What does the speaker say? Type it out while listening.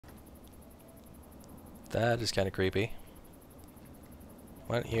That is kind of creepy.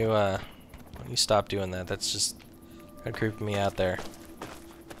 Why don't you stop doing that? That's just kind of creeping me out there.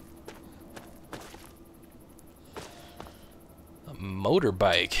 A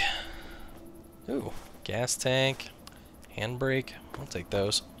motorbike. Ooh, gas tank, handbrake. I'll take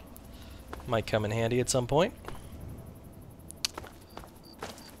those. Might come in handy at some point.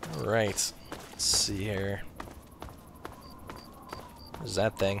 Alright, let's see here. What's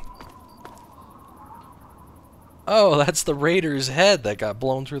that thing? Oh, that's the Raider's head that got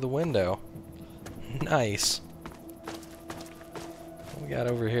blown through the window. Nice. What we got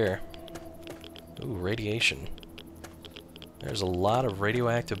over here? Ooh, radiation. There's a lot of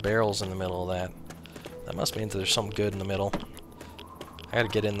radioactive barrels in the middle of that. That must mean that there's something good in the middle. I gotta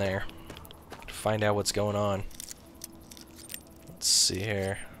get in there to find out what's going on. Let's see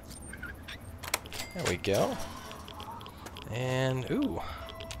here. There we go. And, ooh.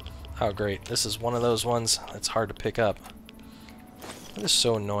 Oh, great. This is one of those ones that's hard to pick up. It is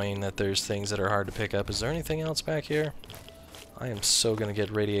so annoying that there's things that are hard to pick up. Is there anything else back here? I am so gonna get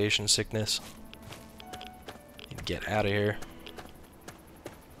radiation sickness. Need to get out of here.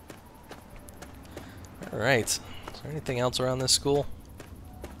 Alright. Is there anything else around this school?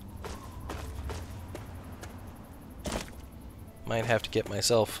 Might have to get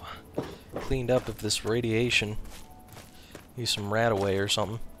myself cleaned up of this radiation. Use some Radaway or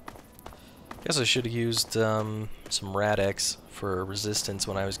something. Guess I should have used some Rad-X for resistance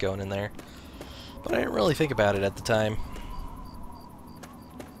when I was going in there. But I didn't really think about it at the time.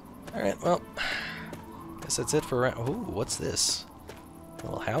 Alright, well, guess that's it for... Ooh, what's this? A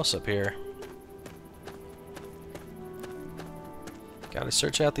little house up here. Gotta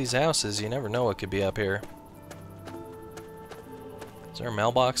search out these houses, you never know what could be up here. Is there a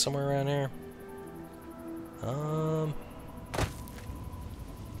mailbox somewhere around here?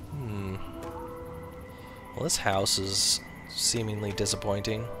 Well, this house is seemingly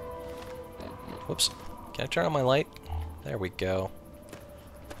disappointing. Whoops. Can I turn on my light? There we go.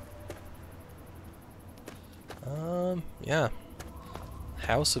 Yeah.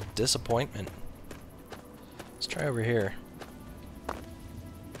 House of Disappointment. Let's try over here.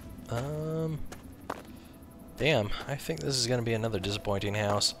 Damn, I think this is gonna be another disappointing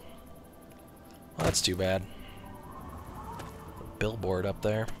house. Well, that's too bad. Billboard up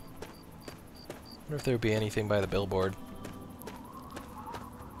there. Wonder if there would be anything by the billboard.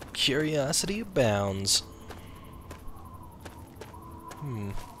 Curiosity abounds.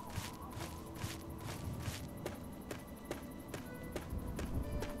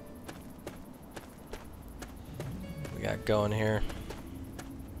 We got going here.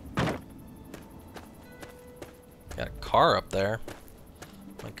 Got a car up there.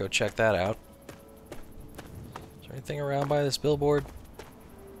 Might go check that out. Is there anything around by this billboard?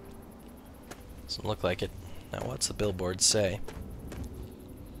 Doesn't look like it. Now what's the billboard say?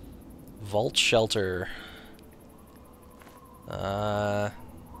 Vault shelter.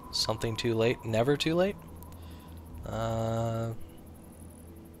 Something too late? Never too late?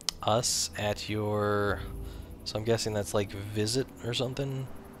 Us at your... So I'm guessing that's like visit or something?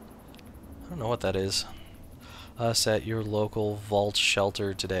 I don't know what that is. Us at your local vault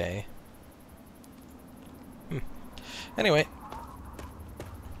shelter today. Anyway.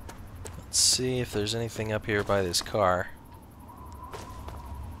 Let's see if there's anything up here by this car.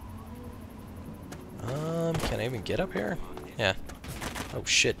 Can I even get up here? Yeah. Oh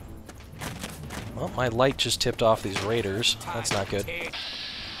shit. Well, my light just tipped off these raiders. That's not good.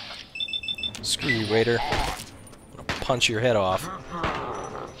 Screw you, raider. I'm gonna punch your head off.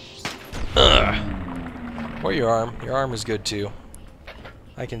 Ugh. Or your arm. Your arm is good too.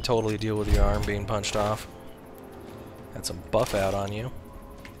 I can totally deal with your arm being punched off. Got some buff out on you.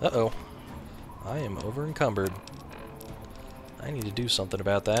 Uh-oh. I am over encumbered. I need to do something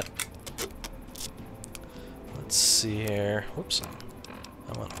about that. Let's see here. Whoops.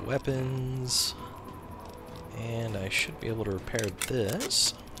 I want weapons. And I should be able to repair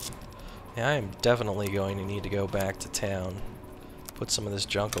this. Yeah, I am definitely going to need to go back to town. Put some of this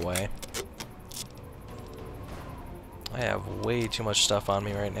junk away. I have way too much stuff on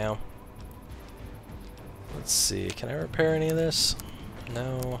me right now. Let's see. Can I repair any of this?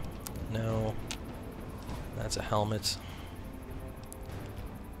 No. No. That's a helmet.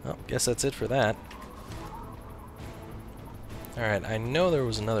 Oh, guess that's it for that. Alright, I know there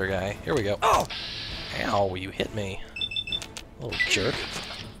was another guy. Here we go. Oh! Ow, you hit me. Little jerk.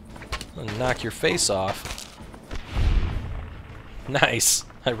 I'm gonna knock your face off. Nice!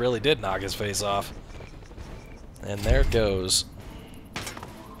 I really did knock his face off. And there it goes.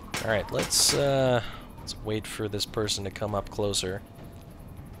 Alright, let's wait for this person to come up closer.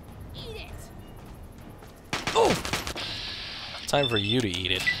 Time for you to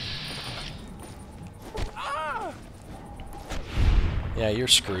eat it. Yeah, you're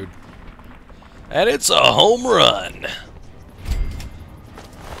screwed. And it's a home run!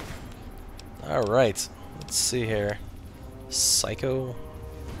 Alright, let's see here. Psycho...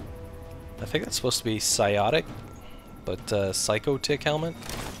 I think that's supposed to be Psiotic, but Psycho Tick helmet?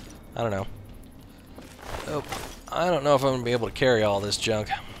 I don't know. Oh, I don't know if I'm going to be able to carry all this junk.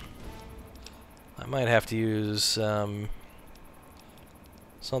 I might have to use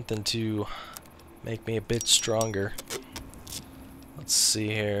something to make me a bit stronger. Let's see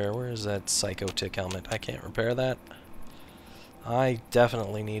here. Where's that Psycho Tick helmet? I can't repair that. I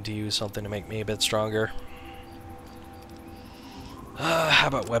definitely need to use something to make me a bit stronger. How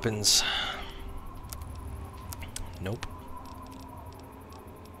about weapons? Nope.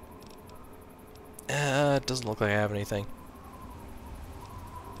 It doesn't look like I have anything.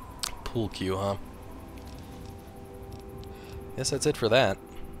 Pool cue, huh? Guess that's it for that.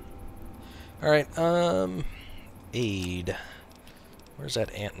 Alright, aid. Where's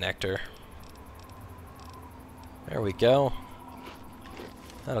that ant nectar? There we go.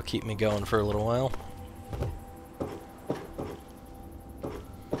 That'll keep me going for a little while.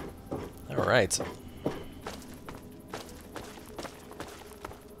 Alright.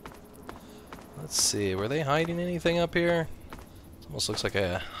 Let's see, were they hiding anything up here? It almost looks like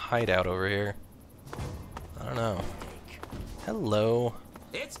a hideout over here. I don't know. Hello.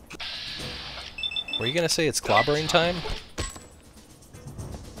 Were you gonna say it's clobbering time?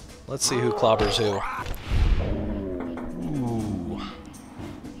 Let's see who clobbers who. Ooh.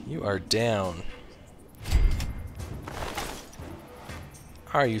 You are down.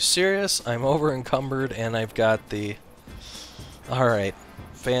 Are you serious? I'm over encumbered and I've got the... Alright.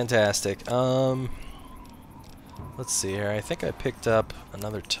 Fantastic. Let's see here. I think I picked up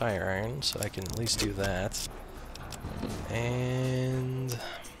another tire iron, so I can at least do that. And...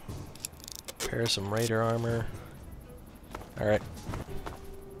 repair some raider armor. Alright.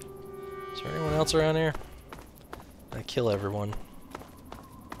 Is there anyone else around here? I kill everyone.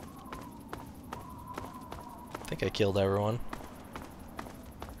 I think I killed everyone.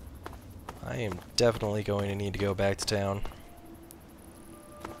 I am definitely going to need to go back to town.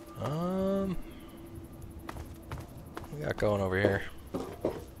 What we got going over here?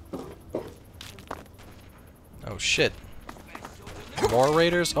 Oh shit. More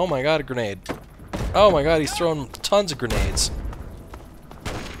raiders? Oh my god, a grenade. Oh my god, he's throwing tons of grenades.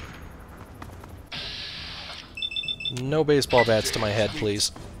 No baseball bats to my head,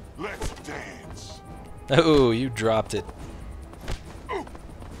 please. Let's dance. Oh, you dropped it.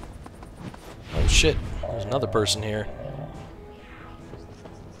 Oh shit, there's another person here.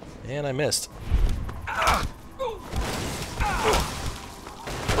 And I missed.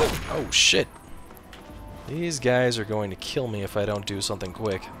 Oh shit. These guys are going to kill me if I don't do something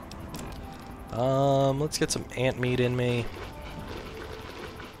quick. Let's get some ant meat in me.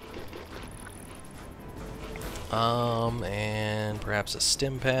 And perhaps a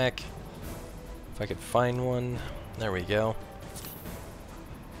stim pack. If I could find one. There we go.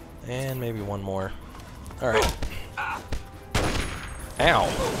 And maybe one more. Alright. Ow!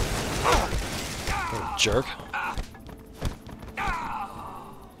 Little jerk.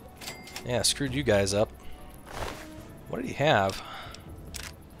 Yeah, screwed you guys up. What did he have?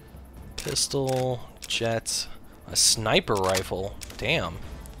 Pistol, jet, a sniper rifle. Damn.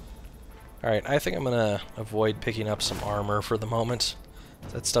 Alright, I think I'm gonna avoid picking up some armor for the moment.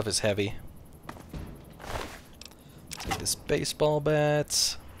 That stuff is heavy. Take this baseball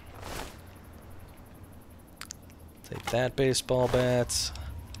bat. Take that baseball bat.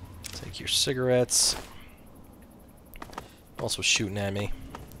 Take your cigarettes. Also shooting at me.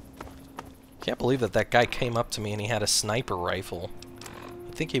 Can't believe that that guy came up to me and he had a sniper rifle.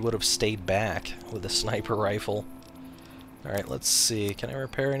 I think he would have stayed back with a sniper rifle. Alright, let's see. Can I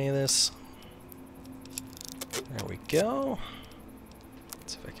repair any of this? There we go.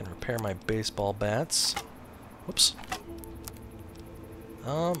 Let's see if I can repair my baseball bats. Whoops.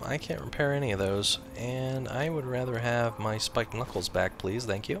 I can't repair any of those, and I would rather have my spiked knuckles back, please.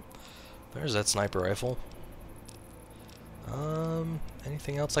 Thank you. There's that sniper rifle.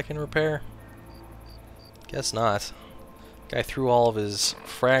 Anything else I can repair? Guess not. Guy threw all of his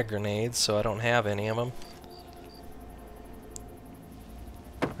frag grenades, so I don't have any of them.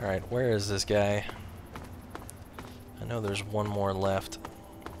 Alright, where is this guy? I know there's one more left.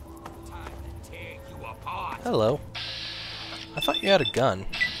 Hello. I thought you had a gun.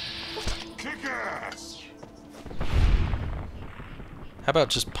 Kick ass. How about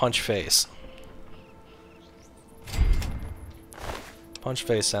just punch face? Punch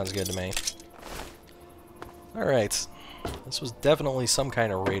face sounds good to me. Alright. This was definitely some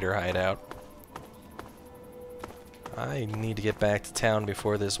kind of raider hideout. I need to get back to town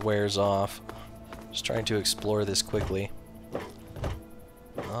before this wears off. Just trying to explore this quickly.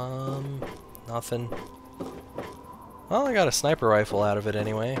 Nothing. Well, I got a sniper rifle out of it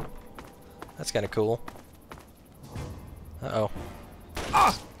anyway. That's kind of cool. Uh-oh.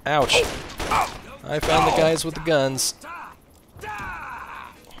 Ouch. I found the guys with the guns.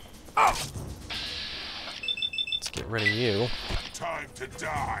 Let's get rid of you. Time to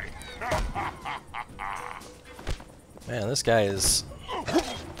die. Man, this guy is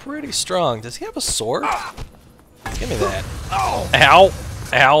pretty strong. Does he have a sword? Give me that. Ow!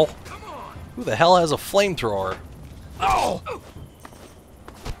 Ow! Who the hell has a flamethrower?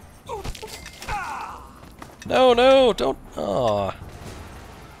 No, no, don't. Aw.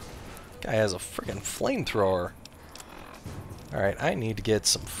 Guy has a freaking flamethrower. Alright, I need to get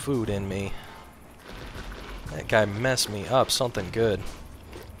some food in me. That guy messed me up something good.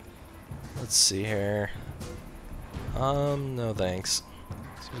 Let's see here. No thanks.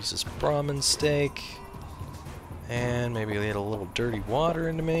 Let's use this Brahmin steak. And maybe get a little dirty water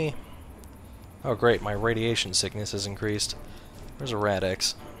into me. Oh great, my radiation sickness has increased. There's a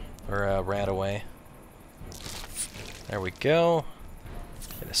Radix. Or a Radaway. There we go.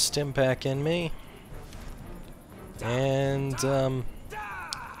 Get a stim pack in me. And, I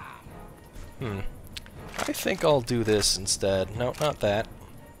think I'll do this instead. No, not that.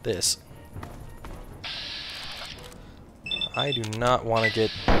 This. I do not want to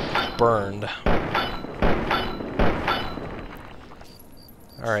get burned.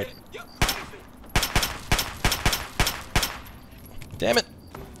 Alright. Damn it!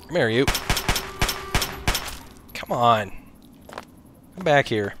 Come here, you. Come on. Come back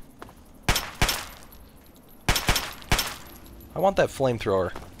here. I want that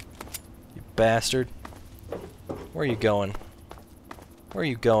flamethrower. You bastard. Where are you going? Where are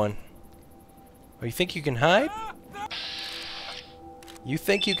you going? Oh, you think you can hide? You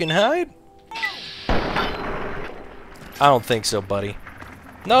think you can hide? I don't think so, buddy.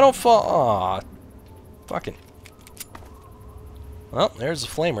 No, don't fall. Aw. Fucking. Well, there's the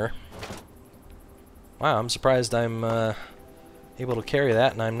flamer. Wow, I'm surprised I'm able to carry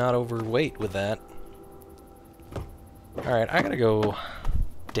that and I'm not overweight with that. Alright, I gotta go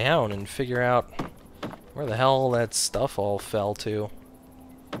down and figure out where the hell that stuff all fell to.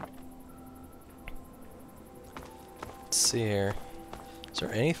 Let's see here. Is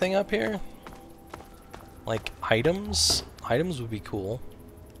there anything up here? Like items? Items would be cool.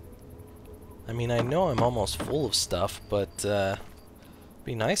 I mean, I know I'm almost full of stuff, but it'd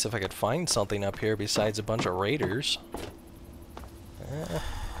be nice if I could find something up here besides a bunch of raiders.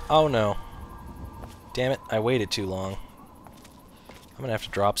 Oh no. Damn it, I waited too long. I'm gonna have to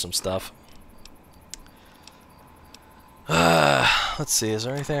drop some stuff. Let's see, is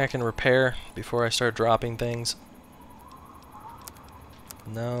there anything I can repair before I start dropping things?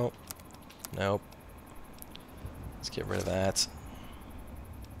 No. Nope. Let's get rid of that. See,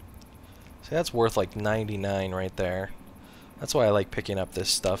 that's worth like 99 right there. That's why I like picking up this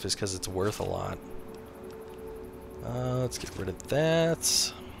stuff, is because it's worth a lot. Let's get rid of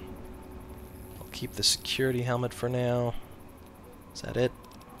that. I'll keep the security helmet for now. Is that it?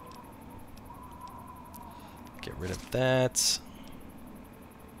 Get rid of that.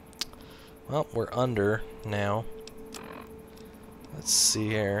 Well, we're under now. Let's see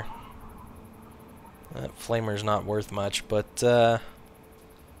here. That flamer's not worth much, but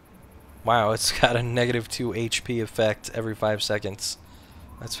wow, it's got a -2 HP effect every 5 seconds.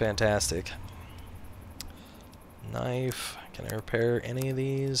 That's fantastic. Knife. Can I repair any of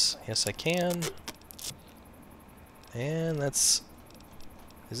these? Yes, I can. And that's...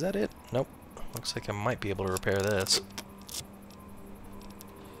 Is that it? Nope. Looks like I might be able to repair this.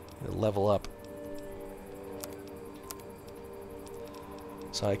 Level up.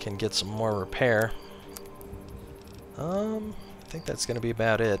 So I can get some more repair. I think that's going to be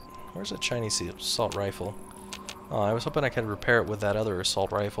about it. Where's the Chinese assault rifle? Oh, I was hoping I could repair it with that other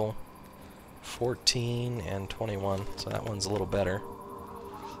assault rifle. 14 and 21, so that one's a little better.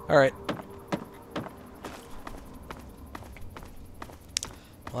 Alright.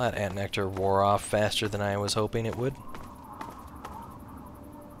 Well, that ant nectar wore off faster than I was hoping it would.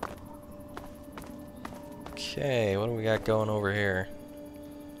 Okay, what do we got going over here?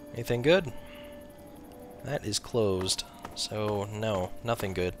 Anything good? That is closed, so no,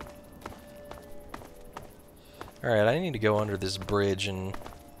 nothing good. Alright, I need to go under this bridge and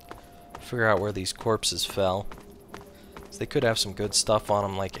figure out where these corpses fell. So they could have some good stuff on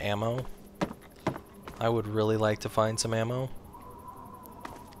them, like ammo. I would really like to find some ammo.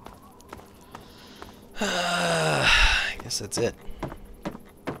 guess that's it.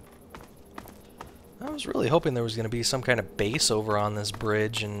 I was really hoping there was going to be some kind of base over on this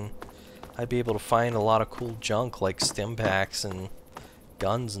bridge and I'd be able to find a lot of cool junk like stim packs and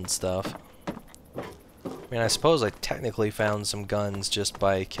guns and stuff. I mean, I suppose I technically found some guns just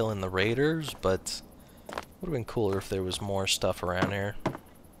by killing the raiders, but it would have been cooler if there was more stuff around here.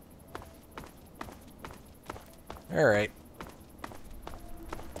 Alright.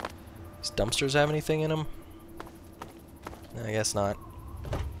 Does dumpsters have anything in them? I guess not.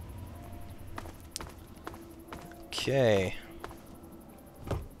 Okay.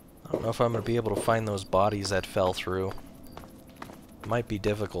 I don't know if I'm going to be able to find those bodies that fell through. Might be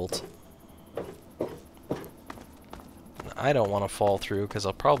difficult. I don't want to fall through because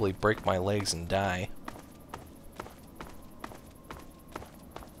I'll probably break my legs and die.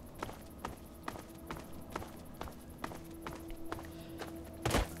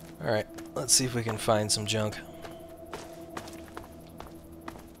 Alright, let's see if we can find some junk.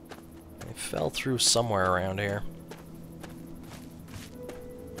 I fell through somewhere around here.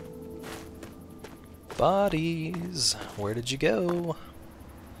 Bodies! Where did you go?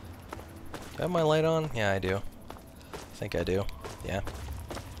 Do I have my light on? Yeah, I do. I think I do. Yeah.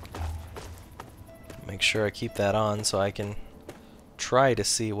 Make sure I keep that on so I can try to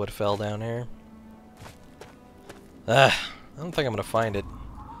see what fell down here. I don't think I'm gonna find it.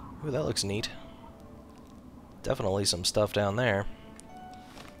 Ooh, that looks neat. Definitely some stuff down there.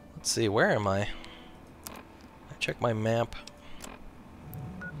 Let's see, where am I? I check my map.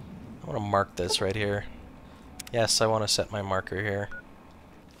 I want to mark this right here. Yes, I want to set my marker here.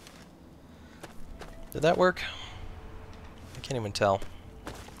 Did that work? I can't even tell.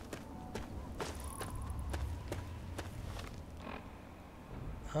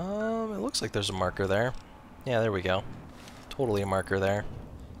 It looks like there's a marker there. Yeah, there we go. Totally a marker there.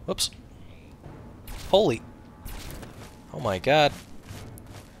 Whoops. Holy. Oh my god.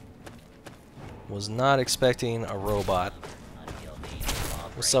 Was not expecting a robot.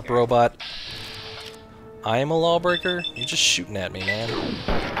 What's up, robot? I am a lawbreaker? You're just shooting at me, man.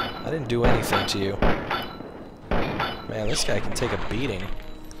 I didn't do anything to you. Man, this guy can take a beating.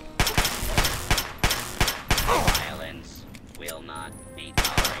 Violence will not be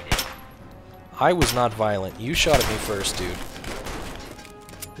tolerated. I was not violent. You shot at me first, dude.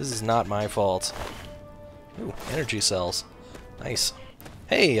 This is not my fault. Ooh, energy cells. Nice.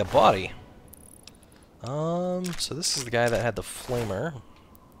 Hey, a body. So this is the guy that had the flamer.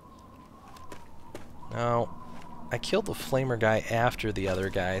 Now, I killed the flamer guy after the other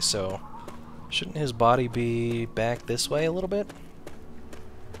guy, so shouldn't his body be back this way a little bit?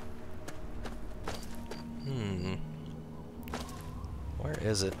 Where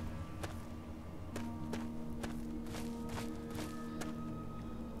is it?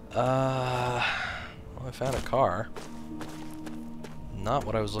 Well, I found a car. Not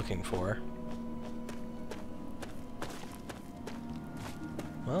what I was looking for.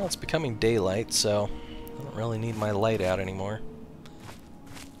 Well, it's becoming daylight, so I don't really need my light out anymore.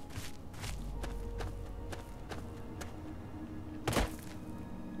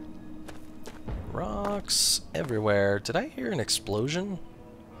 Rocks everywhere. Did I hear an explosion?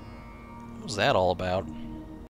 What was that all about?